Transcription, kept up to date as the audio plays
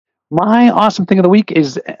My awesome thing of the week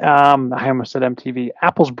is, I almost said MTV.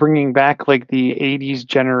 Apple's bringing back like the '80s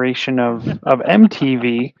generation of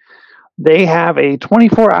MTV. They have a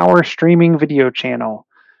 24-hour streaming video channel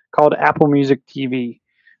called Apple Music TV.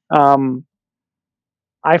 Um,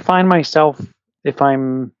 I find myself, if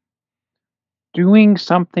I'm doing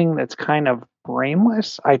something that's kind of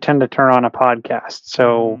brainless, I tend to turn on a podcast.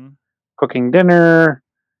 So Mm-hmm. cooking dinner,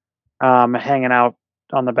 hanging out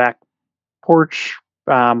on the back porch,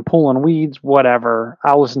 pulling weeds, whatever.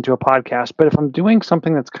 I'll listen to a podcast. But if I'm doing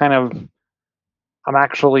something that's kind of, I'm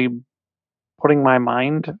actually putting my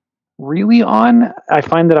mind really on, I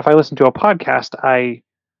find that if I listen to a podcast, I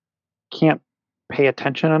can't pay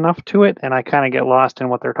attention enough to it and I kind of get lost in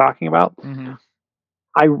what they're talking about. Mm-hmm.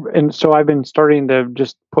 And so I've been starting to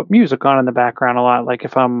just put music on in the background a lot, like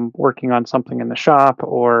if I'm working on something in the shop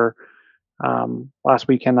or last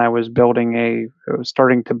weekend I was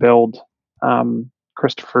starting to build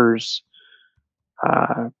Christopher's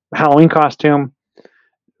Halloween costume.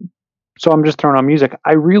 So I'm just throwing on music.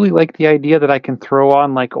 I really like the idea that I can throw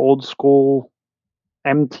on like old school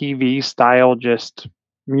MTV style, just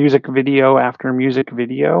music video after music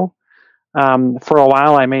video. For a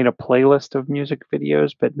while, I made a playlist of music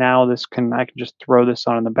videos, but now I can just throw this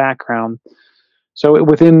on in the background. So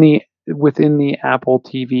within the Apple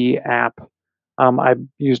TV app, I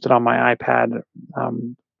used it on my iPad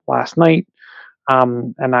last night,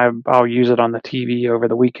 and I'll use it on the TV over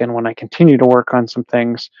the weekend when I continue to work on some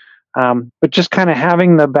things. But just kind of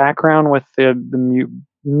having the background with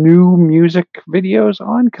new music videos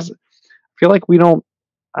on, because I feel like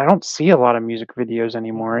I don't see a lot of music videos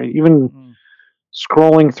anymore. Even Mm-hmm.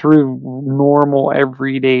 scrolling through normal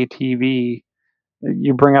everyday TV,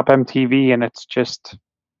 you bring up MTV and it's just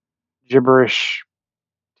gibberish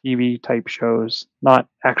TV type shows, not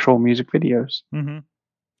actual music videos. Mm-hmm.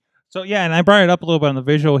 So yeah, and I brought it up a little bit on the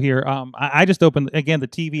visual here. I just opened again the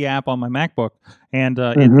TV app on my MacBook, and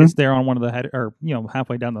Hmm. it's there on one of the head, or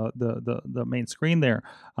halfway down the main screen there.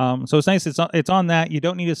 So it's nice. It's on that. You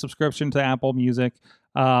don't need a subscription to Apple Music,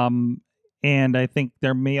 um, and I think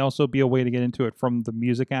there may also be a way to get into it from the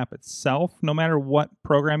music app itself, no matter what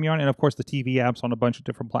program you're on. And of course, the TV app's on a bunch of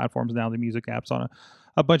different platforms now. The music app's on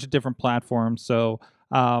a bunch of different platforms. So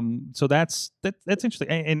that's interesting,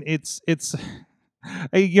 and it's.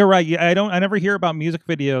 Hey, you're right. Yeah, I never hear about music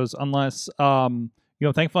videos unless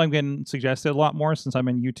thankfully I'm getting suggested a lot more since I'm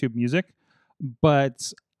in YouTube Music.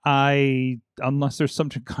 But I unless there's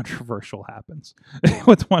something controversial happens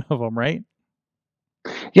with one of them, right?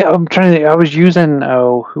 Yeah, I'm trying to think. I was using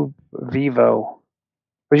Vivo.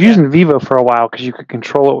 I was Yeah. using Vivo for a while because you could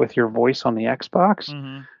control it with your voice on the Xbox.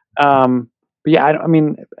 Mm-hmm. But yeah, I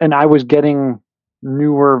mean, and I was getting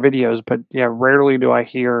newer videos, but yeah, rarely do I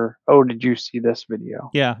hear, "Oh, did you see this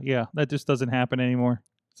video?" Yeah, yeah. That just doesn't happen anymore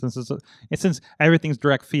since everything's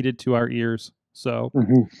direct feeded to our ears. So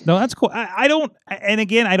Hmm. no, that's cool. I don't, and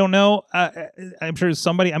again, I don't know. I'm sure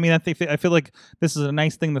somebody. I mean, I feel like this is a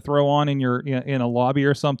nice thing to throw on in in a lobby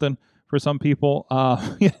or something for some people.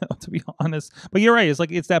 To be honest. But you're right. It's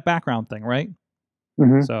like it's that background thing, right?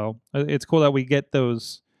 Hmm. So it's cool that we get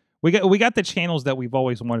those. We got the channels that we've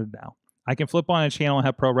always wanted now. I can flip on a channel and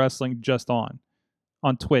have pro wrestling just on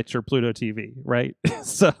Twitch or Pluto TV, right?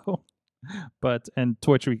 So, but and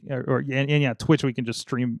Twitch and yeah, Twitch we can just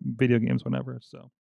stream video games whenever. So.